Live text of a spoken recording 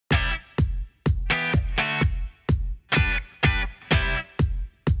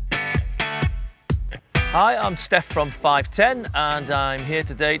Hi, I'm Steph from 510 and I'm here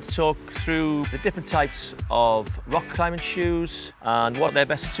today to talk through the different types of rock climbing shoes and what they're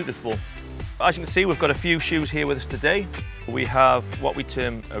best suited for. As you can see, we've got a few shoes here with us today. We have what we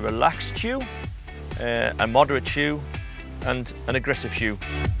term a relaxed shoe, a moderate shoe and an aggressive shoe.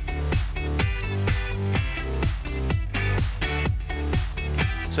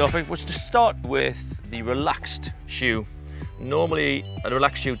 So if I was to start with the relaxed shoe, normally a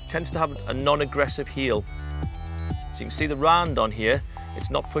relaxed shoe tends to have a non-aggressive heel. So you can see the round on here, it's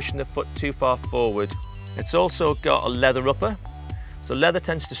not pushing the foot too far forward. It's also got a leather upper, so leather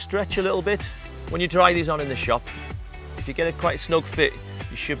tends to stretch a little bit. When you try these on in the shop, if you get a quite snug fit,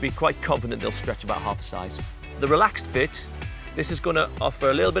 you should be quite confident they'll stretch about half a size. The relaxed fit, this is going to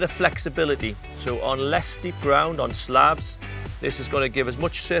offer a little bit of flexibility. So on less steep ground, on slabs, this is going to give as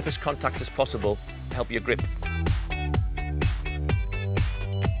much surface contact as possible to help your grip.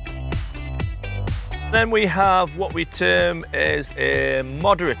 Then we have what we term as a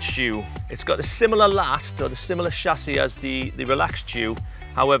moderate shoe. It's got a similar last or the similar chassis as the relaxed shoe.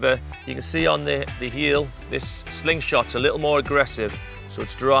 However, you can see on the heel, this slingshot's a little more aggressive, so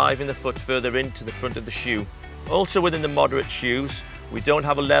it's driving the foot further into the front of the shoe. Also within the moderate shoes, we don't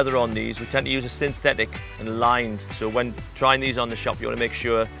have a leather on these. We tend to use a synthetic and lined. So when trying these on the shop, you want to make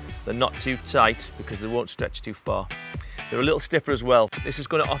sure they're not too tight because they won't stretch too far. They're a little stiffer as well. This is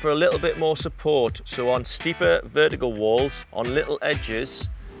going to offer a little bit more support. So on steeper vertical walls, on little edges,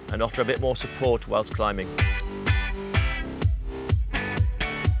 and offer a bit more support whilst climbing.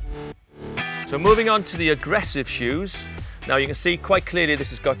 So moving on to the aggressive shoes. Now you can see quite clearly this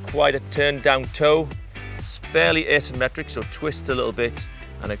has got quite a turned down toe. It's fairly asymmetric, so twists a little bit,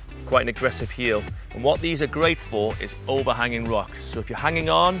 and quite an aggressive heel. And what these are great for is overhanging rock. So if you're hanging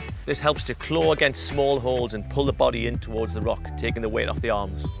on, this helps to claw against small holes and pull the body in towards the rock, taking the weight off the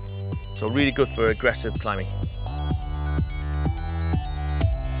arms. So really good for aggressive climbing.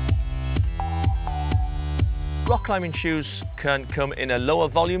 Rock climbing shoes can come in a lower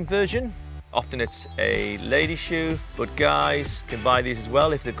volume version. Often it's a lady shoe, but guys can buy these as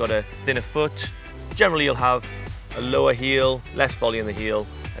well if they've got a thinner foot. Generally you'll have a lower heel, less volume in the heel,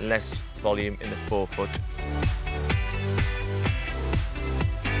 and less volume in the forefoot.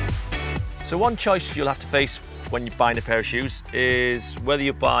 So one choice you'll have to face when you're buying a pair of shoes is whether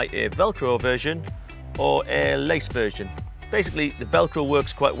you buy a Velcro version or a lace version. Basically, the Velcro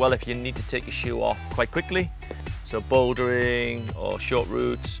works quite well if you need to take your shoe off quite quickly, so bouldering or short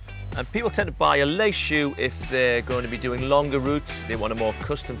routes. And people tend to buy a lace shoe if they're going to be doing longer routes, they want a more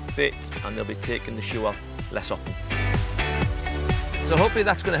custom fit, and they'll be taking the shoe off less often. So hopefully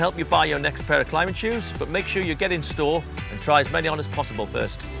that's going to help you buy your next pair of climbing shoes, but make sure you get in store and try as many on as possible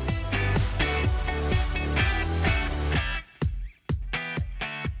first.